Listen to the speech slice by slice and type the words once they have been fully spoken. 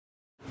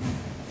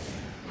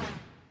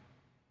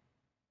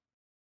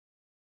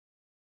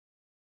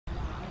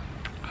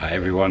Hi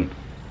everyone,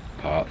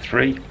 part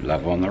 3,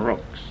 Love on the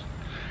Rocks.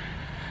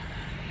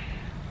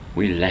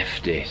 We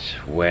left it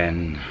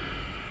when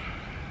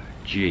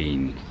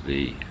Jean,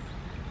 the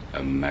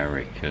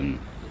American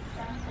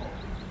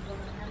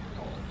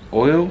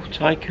oil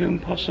tycoon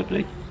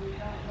possibly,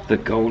 the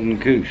Golden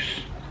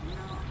Goose,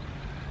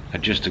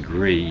 had just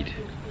agreed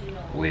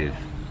with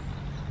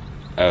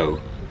O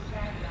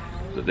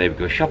that they would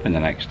go shopping the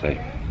next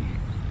day,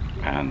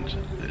 and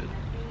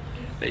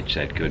they'd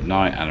said good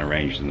night and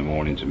arranged in the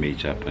morning to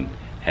meet up and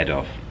head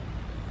off.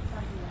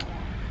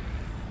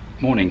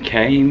 Morning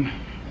came,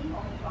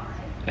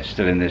 they're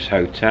still in this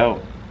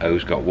hotel.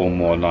 O's got one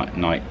more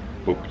night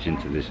booked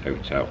into this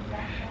hotel.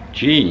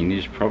 Jean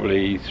is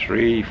probably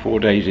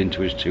 3-4 days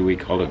into his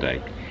 2-week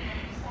holiday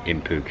in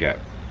Phuket.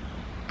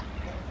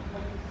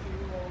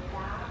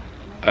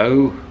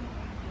 O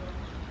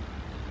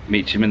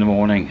meets him in the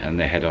morning and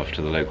they head off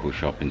to the local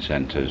shopping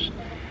centres,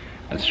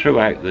 and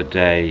throughout the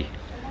day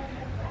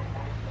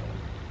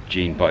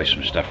Jean buys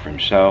some stuff for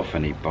himself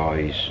and he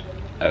buys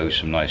O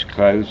some nice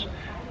clothes,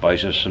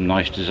 buys her some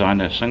nice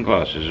designer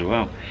sunglasses as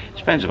well.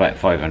 He spends about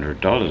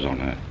 $500 on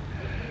her,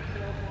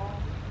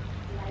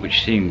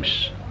 which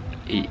seems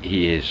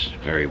he is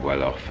very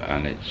well off,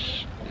 and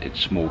it's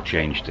small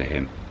change to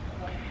him.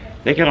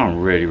 They get on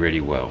really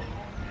well.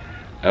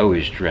 O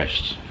is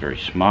dressed very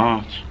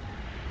smart,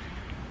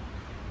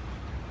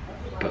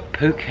 but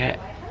Phuket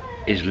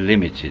is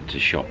limited to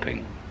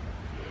shopping.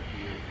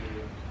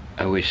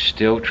 O is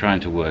still trying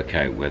to work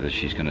out whether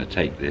she's going to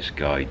take this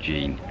guy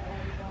Jean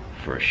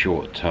for a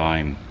short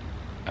time,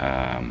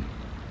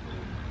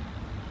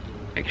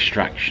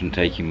 extraction,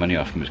 taking money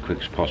off him as quick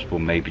as possible,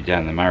 maybe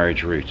down the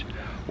marriage route,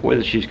 or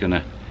whether she's going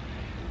to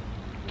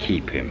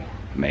keep him.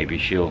 Maybe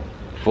she'll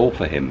fall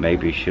for him,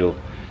 maybe she'll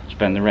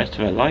spend the rest of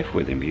her life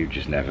with him, you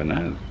just never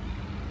know.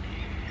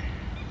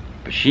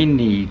 But she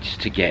needs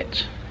to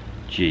get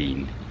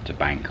Jean to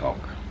Bangkok,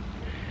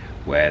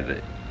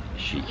 where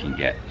she can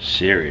get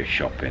serious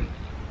shopping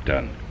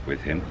done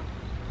with him.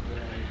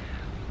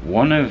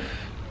 One of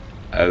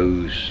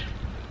O's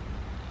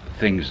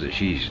things that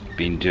she's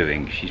been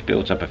doing, she's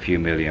built up a few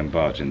million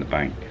baht in the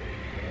bank.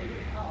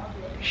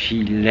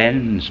 She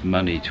lends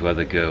money to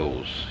other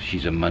girls.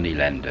 She's a money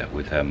lender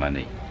with her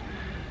money,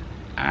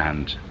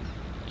 and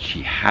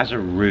she has a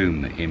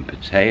room in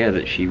Pattaya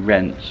that she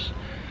rents.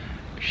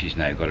 She's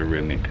now got a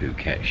room in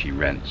Phuket she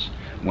rents.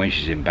 When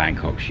she's in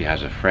Bangkok, she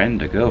has a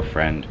friend, a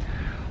girlfriend,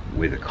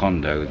 with a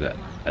condo that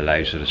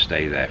allows her to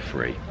stay there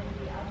free.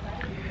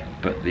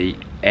 But the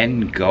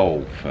end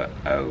goal for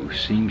O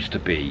seems to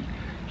be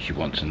she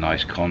wants a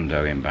nice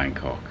condo in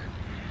Bangkok,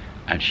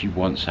 and she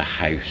wants a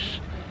house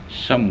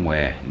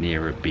somewhere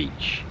near a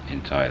beach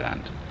in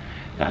Thailand.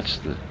 That's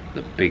the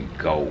big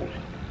goal.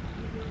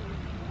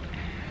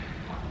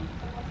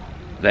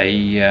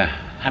 They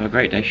have a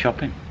great day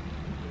shopping,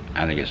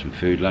 and they get some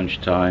food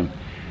lunchtime,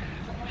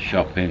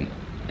 shopping,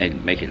 they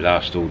make it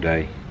last all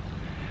day.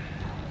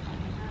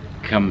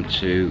 Come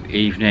to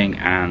evening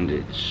and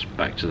it's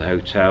back to the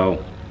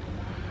hotel,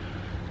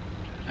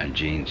 and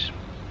Jean's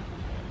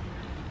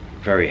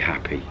very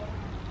happy.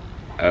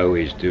 O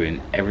is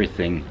doing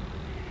everything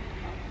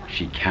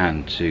she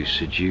can to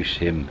seduce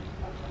him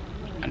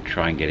and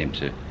try and get him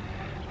to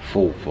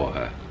fall for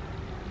her.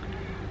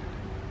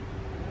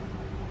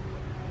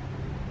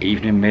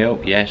 Evening meal,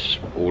 yes,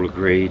 all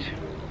agreed,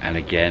 and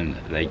again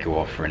they go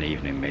off for an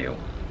evening meal.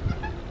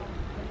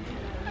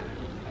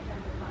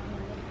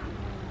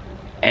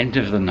 End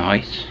of the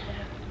night,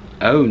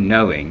 O,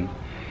 knowing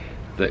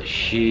that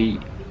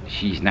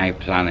she's now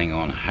planning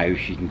on how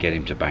she can get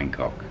him to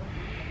Bangkok.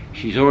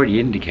 She's already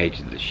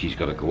indicated that she's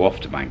got to go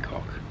off to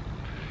Bangkok,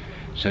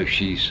 so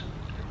she's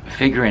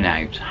figuring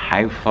out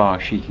how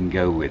far she can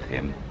go with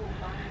him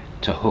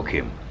to hook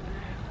him.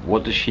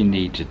 What does she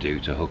need to do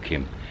to hook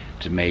him,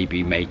 to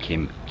maybe make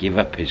him give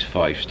up his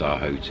 5-star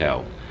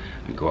hotel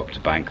and go up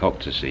to Bangkok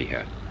to see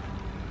her?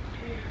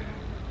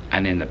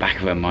 And in the back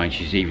of her mind,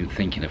 she's even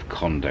thinking of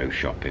condo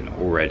shopping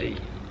already.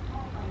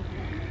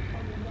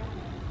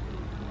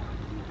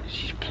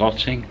 She's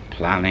plotting,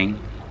 planning.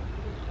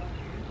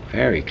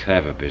 Very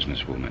clever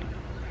businesswoman.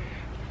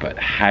 But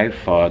how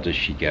far does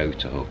she go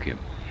to hook him?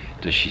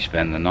 Does she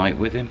spend the night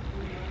with him,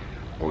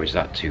 or is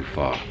that too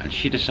far? And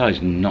she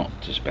decides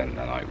not to spend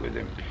the night with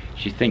him.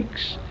 She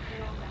thinks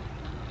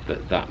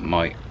that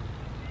might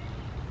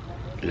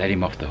let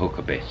him off the hook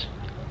a bit.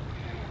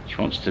 She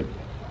wants to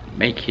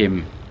make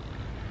him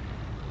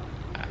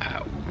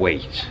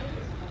wait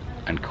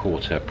and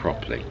court her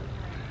properly.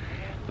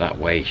 That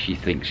way she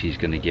thinks he's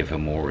going to give her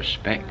more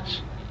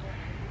respect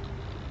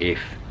if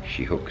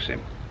she hooks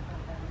him.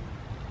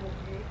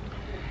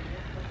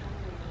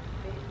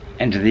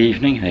 End of the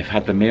evening, they've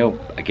had the meal,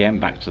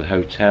 again back to the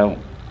hotel.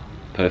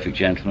 Perfect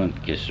gentleman,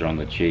 kisses her on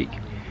the cheek,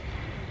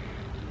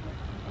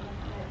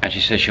 and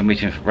she says she'll meet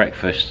him for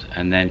breakfast,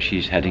 and then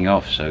she's heading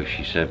off, so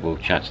she said we'll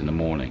chat in the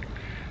morning.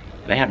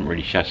 They haven't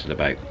really chatted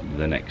about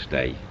the next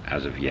day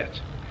as of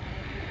yet.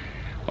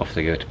 Off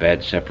they go to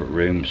bed, separate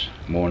rooms.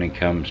 Morning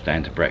comes,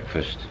 down to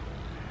breakfast,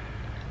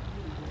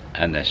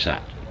 and they're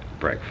sat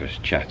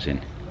breakfast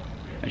chatting.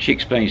 And she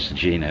explains to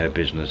Gina her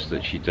business,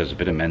 that she does a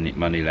bit of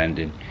money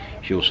lending.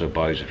 She also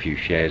buys a few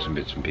shares and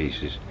bits and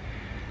pieces.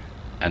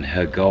 And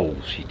her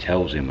goals, she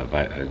tells him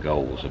about her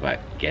goals, about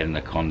getting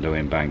a condo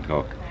in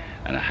Bangkok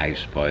and a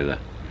house by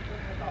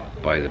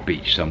the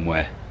beach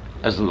somewhere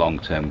as a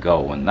long-term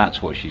goal, and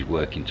that's what she's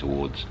working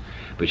towards.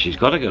 But she's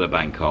got to go to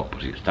Bangkok,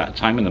 because it's that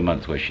time of the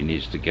month where she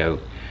needs to go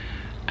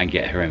and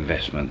get her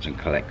investments and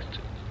collect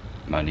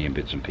money and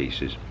bits and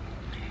pieces.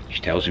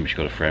 She tells him she's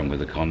got a friend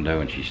with a condo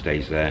and she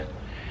stays there,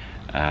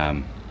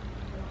 and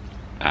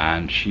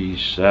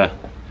she's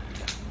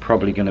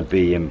probably going to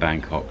be in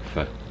Bangkok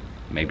for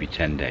maybe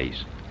 10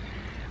 days,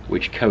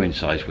 which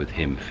coincides with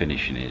him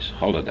finishing his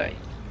holiday.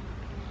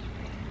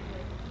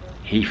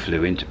 He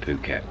flew into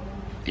Phuket.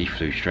 He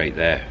flew straight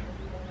there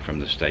from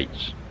the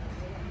States.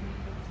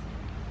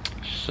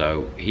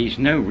 So he's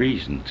no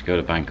reason to go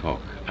to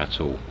Bangkok at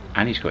all.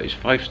 And he's got his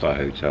 5-star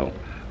hotel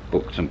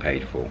booked and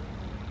paid for.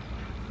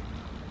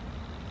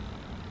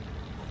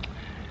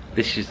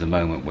 This is the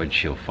moment when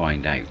she'll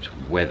find out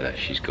whether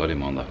she's got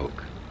him on the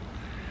hook.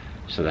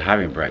 So they're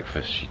having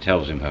breakfast. She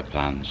tells him her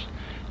plans,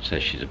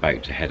 says she's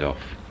about to head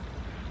off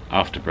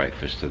after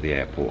breakfast to the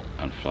airport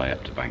and fly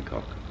up to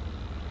Bangkok.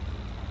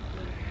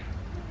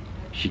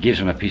 She gives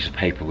him a piece of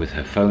paper with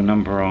her phone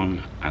number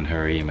on and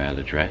her email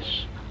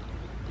address,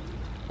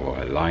 or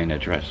a line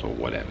address, or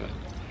whatever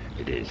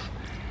it is,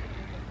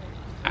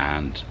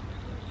 and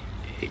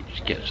he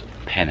gets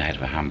a pen out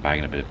of a handbag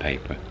and a bit of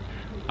paper,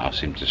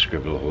 asks him to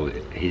scribble all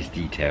his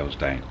details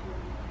down,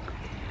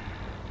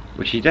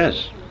 which he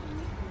does.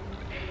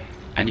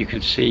 And you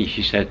can see,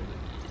 she said,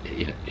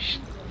 you know,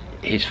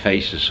 his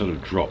face has sort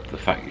of dropped, the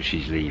fact that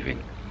she's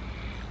leaving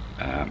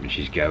and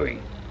she's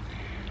going,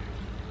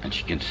 and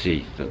she can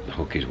see that the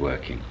hook is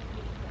working.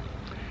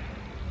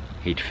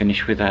 He'd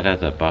finished with that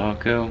other bar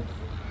girl,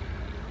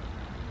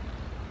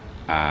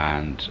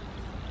 and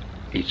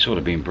he'd sort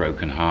of been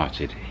broken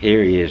hearted.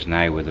 Here he is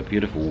now with a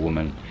beautiful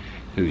woman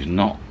who's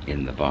not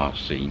in the bar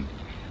scene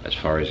as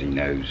far as he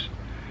knows,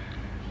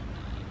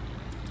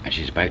 and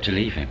she's about to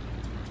leave him.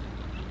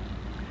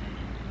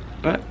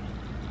 But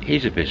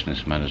he's a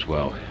businessman as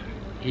well.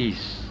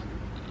 He's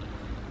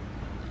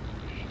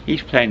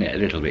playing it a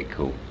little bit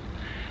cool,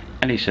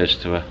 and he says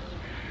to her,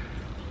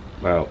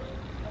 well,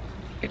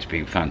 it's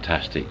been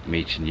fantastic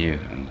meeting you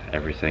and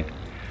everything.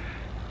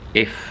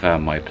 If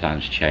my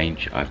plans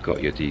change, I've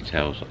got your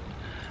details,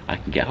 I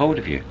can get hold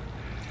of you.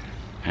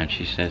 And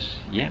she says,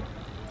 yeah.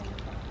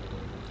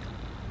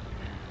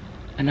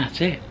 And that's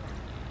it.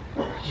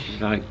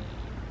 She's like,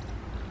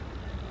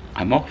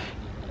 I'm off.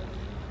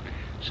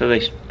 So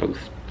they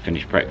both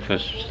finish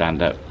breakfast,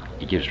 stand up,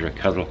 he gives her a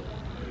cuddle,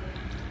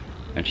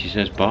 and she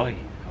says bye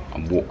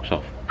and walks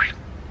off.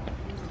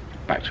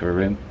 Back to her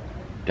room,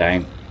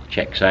 down,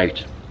 checks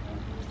out.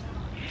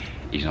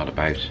 He's not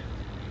about,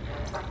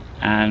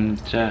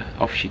 and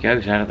off she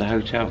goes out of the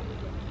hotel.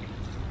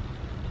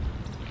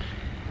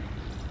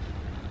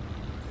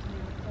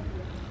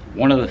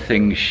 One of the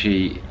things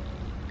she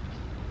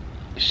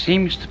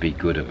seems to be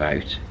good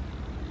about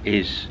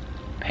is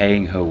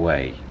paying her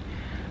way,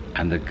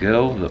 and the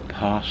girl that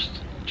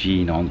passed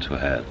Jean on to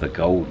her, the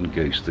golden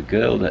goose, the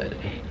girl that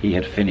he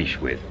had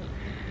finished with,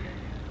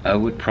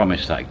 would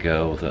promise that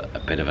girl that a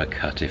bit of a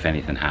cut if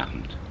anything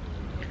happened.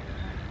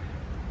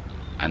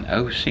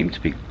 And seemed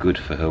to be good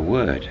for her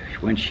word.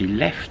 When she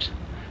left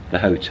the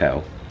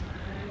hotel,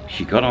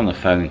 she got on the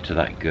phone to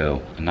that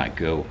girl, and that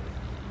girl,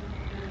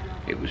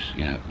 it was,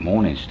 you know,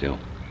 morning still,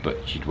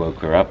 but she'd woke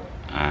her up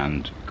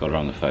and got her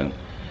on the phone,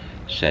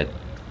 said,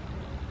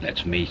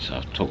 let's meet,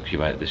 I'll talk to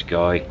you about this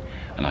guy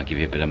and I'll give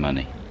you a bit of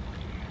money.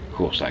 Of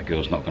course that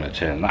girl's not going to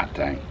turn that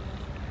down.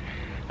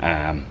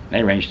 They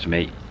arranged to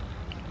meet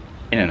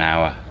in an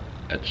hour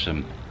at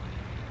some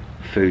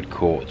food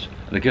court.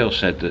 The girl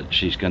said that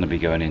she's going to be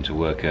going into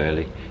work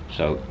early,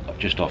 so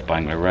just off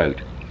Bangla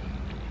Road,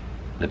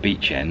 the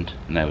beach end,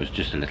 and there was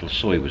just a little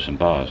soy with some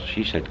bars.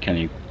 She said, can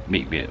you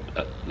meet me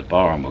at the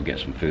bar and we'll get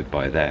some food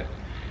by there?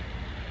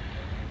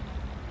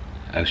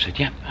 O said,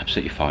 yeah,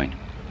 absolutely fine.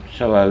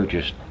 So O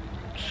just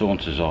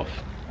saunters off,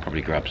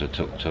 probably grabs a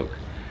tuk-tuk,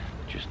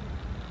 just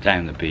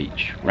down the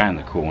beach, round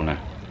the corner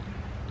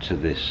to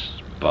this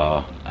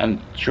bar,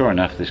 and sure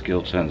enough this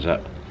girl turns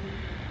up,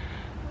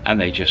 and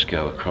they just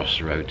go across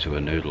the road to a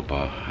noodle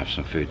bar, have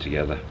some food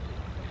together.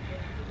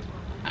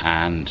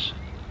 And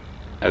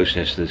O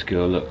says to this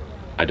girl, look,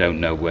 I don't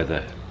know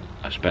whether,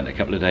 I've spent a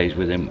couple of days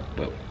with him,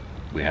 but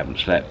we haven't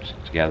slept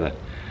together.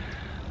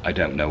 I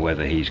don't know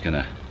whether he's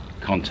gonna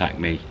contact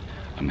me.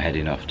 I'm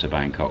heading off to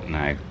Bangkok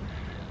now,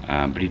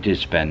 but he did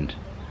spend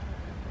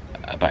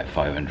about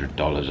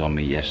 $500 on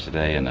me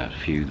yesterday and a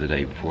few the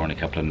day before and a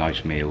couple of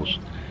nice meals.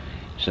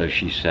 So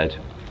she said,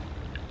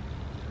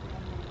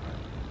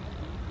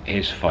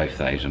 here's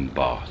 5,000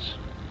 baht,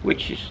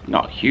 which is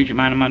not a huge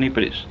amount of money,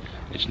 but it's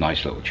a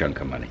nice little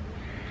chunk of money.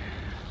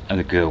 And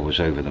the girl was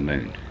over the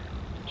moon.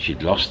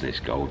 She'd lost this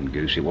golden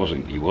goose. He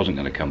wasn't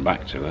going to come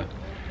back to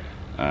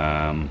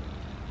her.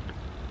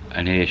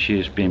 And here she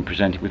is being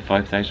presented with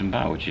 5,000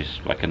 baht, which is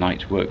like a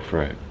night's work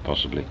for her,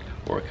 possibly,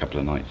 or a couple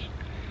of nights.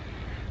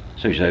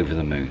 So he's over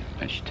the moon,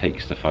 and she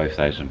takes the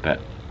 5,000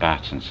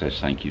 baht and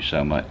says thank you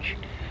so much.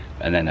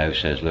 And then O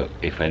says, look,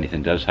 if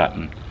anything does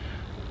happen,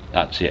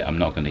 that's it, I'm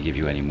not going to give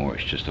you any more,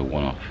 it's just a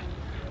one-off.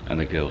 And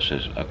the girl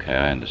says, okay,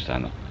 I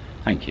understand that,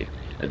 thank you,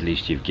 at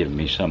least you've given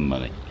me some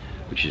money,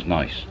 which is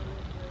nice.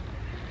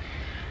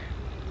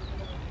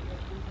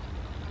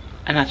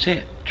 And that's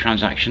it,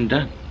 transaction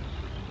done.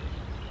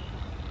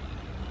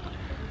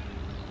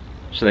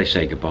 So they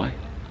say goodbye.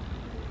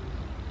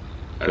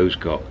 O's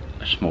got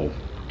a small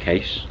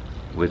case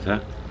with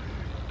her.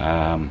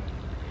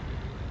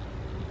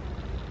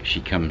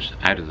 She comes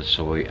out of the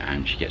soy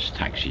and she gets a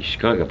taxi.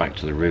 She's got to go back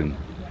to the room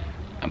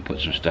and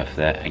put some stuff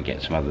there and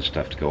get some other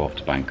stuff to go off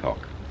to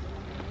Bangkok.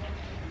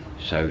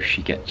 So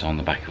she gets on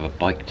the back of a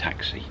bike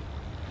taxi.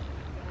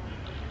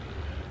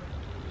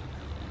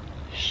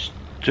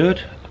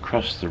 Stood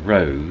across the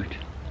road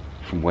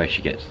from where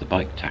she gets the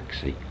bike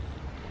taxi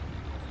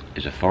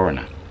is a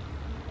foreigner.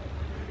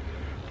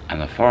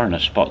 And the foreigner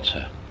spots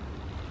her.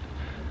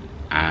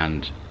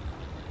 And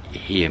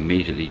he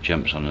immediately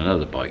jumps on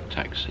another bike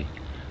taxi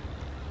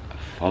and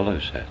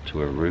follows her to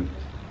her room.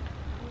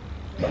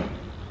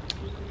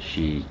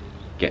 She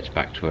gets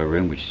back to her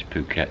room, which is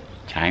Phuket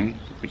town,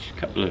 which is a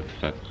couple of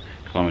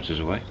kilometres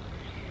away.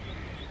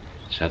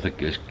 So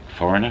this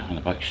foreigner on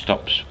the bike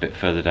stops a bit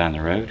further down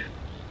the road,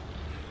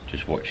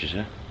 just watches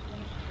her,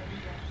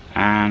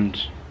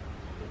 and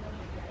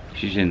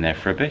she's in there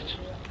for a bit.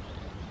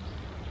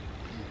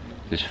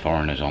 This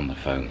foreigner's on the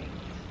phone.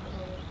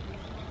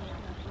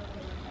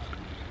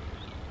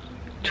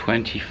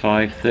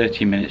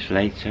 25-30 minutes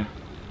later,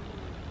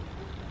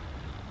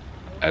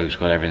 O's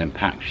got everything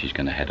packed. She's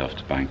going to head off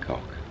to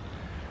Bangkok.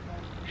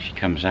 She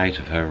comes out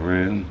of her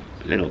room,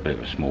 a little bit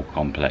of a small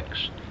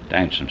complex,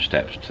 down some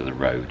steps to the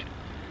road.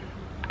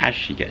 As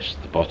she gets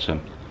to the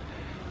bottom,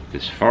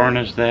 this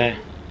foreigner's there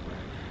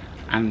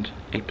and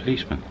a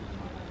policeman.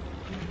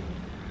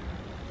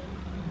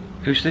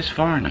 Who's this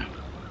foreigner?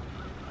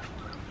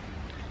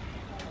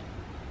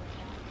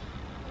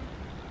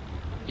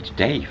 It's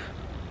Dave,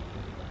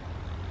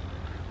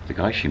 the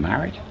guy she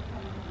married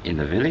in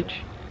the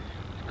village.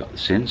 Got the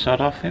sin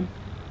sod off him.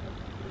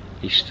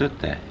 He stood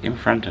there in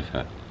front of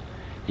her.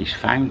 He's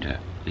found her.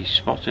 He's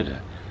spotted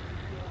her.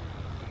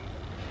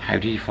 How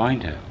did he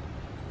find her?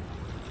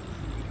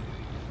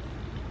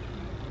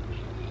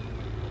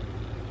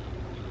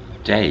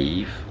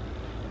 Dave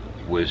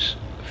was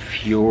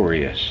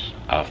furious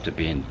after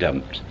being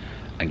dumped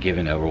and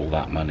giving her all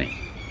that money.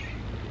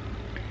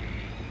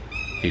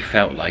 He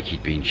felt like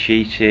he'd been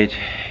cheated.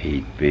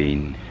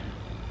 It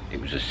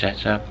was a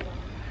setup.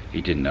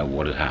 He didn't know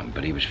what had happened,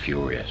 but he was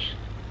furious.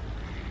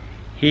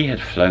 He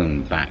had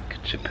flown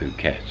back to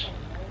Phuket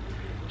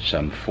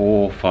some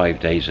 4 or 5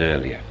 days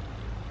earlier.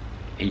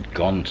 He'd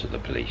gone to the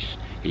police.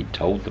 He'd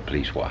told the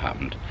police what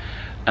happened,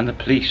 and the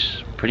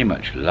police pretty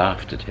much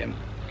laughed at him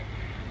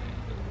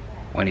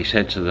when he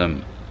said to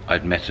them,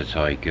 I'd met a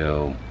Thai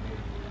girl,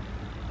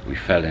 we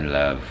fell in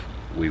love,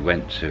 we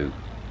went to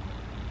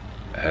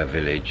her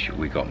village,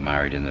 we got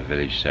married in the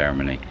village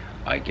ceremony,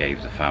 I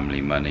gave the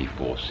family money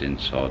for sin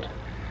sod,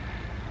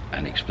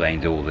 and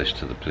explained all this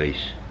to the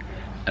police,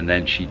 and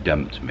then she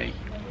dumped me.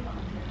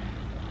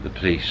 The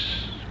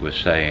police were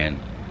saying,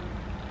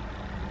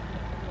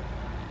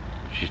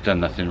 she's done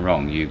nothing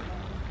wrong, you've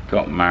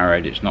got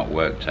married, it's not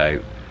worked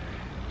out,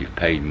 you've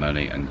paid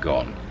money and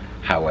gone.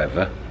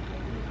 However,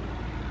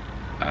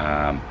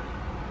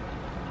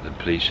 the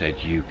police said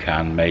you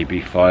can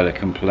maybe file a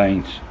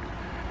complaint,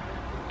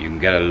 you can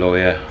get a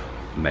lawyer,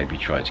 maybe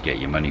try to get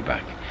your money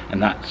back.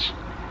 And that's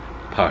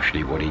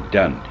partially what he'd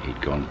done.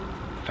 He'd gone,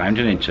 found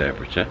an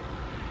interpreter,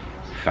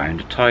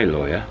 found a Thai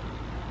lawyer,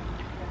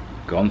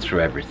 gone through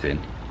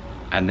everything,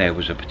 and there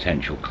was a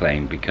potential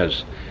claim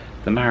because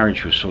the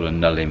marriage was sort of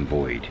null and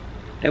void.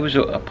 There was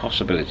a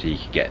possibility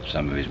he could get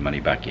some of his money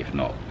back, if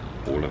not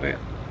all of it.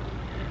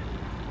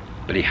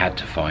 But he had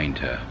to find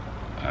her.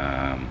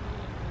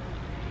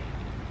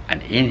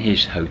 And in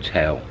his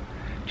hotel,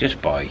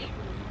 just by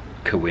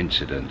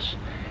coincidence,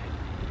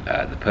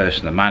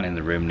 the man in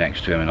the room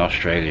next to him, an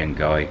Australian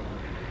guy,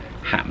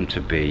 happened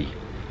to be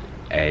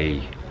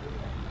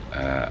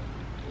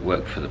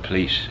worked for the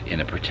police in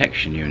a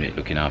protection unit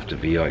looking after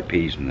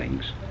VIPs and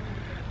things,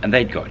 and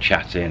they'd got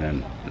chatting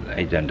and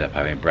they'd end up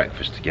having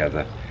breakfast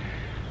together.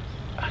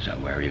 I don't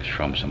know where he was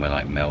from, somewhere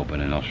like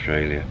Melbourne in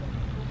Australia.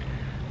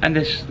 And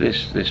this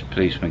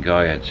policeman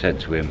guy had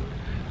said to him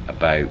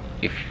about,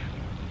 if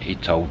he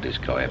told this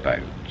guy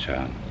about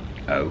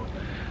O,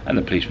 and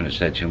the policeman had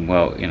said to him,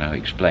 well, you know,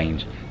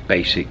 explained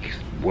basic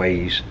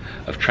ways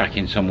of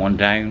tracking someone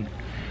down,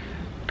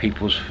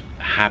 people's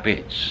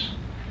habits.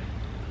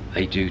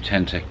 They do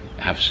tend to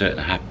have certain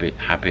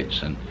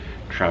habits and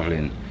travel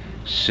in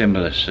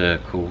similar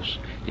circles.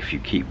 If you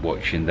keep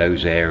watching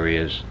those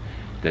areas,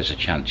 there's a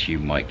chance you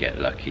might get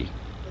lucky.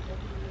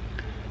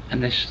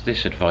 And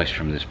this advice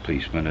from this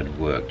policeman had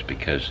worked,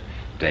 because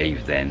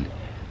Dave then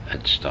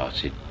had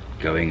started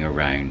going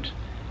around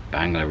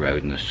Bangla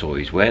Road and the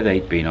Soys where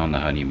they'd been on the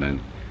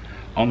honeymoon,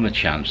 on the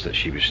chance that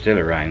she was still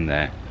around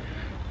there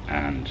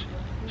and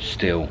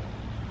still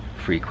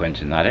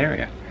frequenting that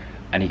area,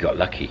 and he got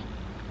lucky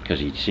because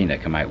he'd seen her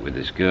come out with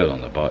this girl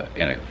on the bike,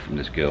 you know, from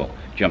this girl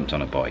jumped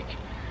on a bike.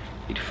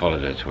 He'd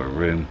followed her to her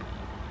room,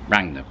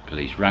 rang the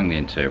police, rang the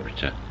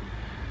interpreter.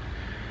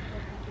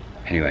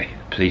 Anyway,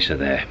 police are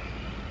there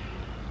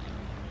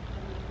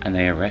and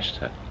they arrest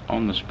her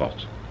on the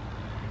spot.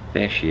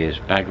 There she is,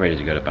 bag ready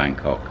to go to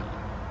Bangkok,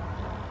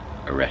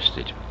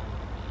 arrested.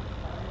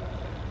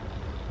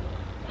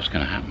 What's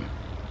going to happen?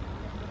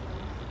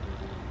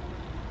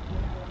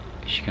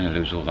 Is she going to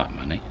lose all that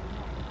money?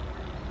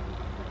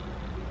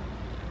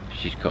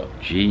 She's got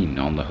Jean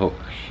on the hook.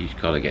 She's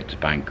got to get to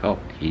Bangkok.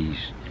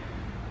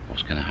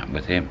 What's going to happen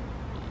with him?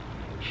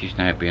 She's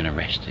now being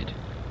arrested.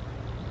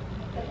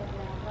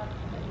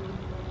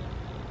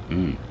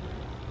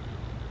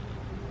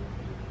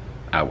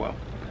 Oh well.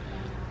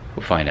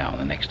 We'll find out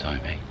the next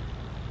time, eh?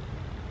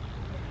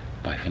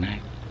 Bye for now.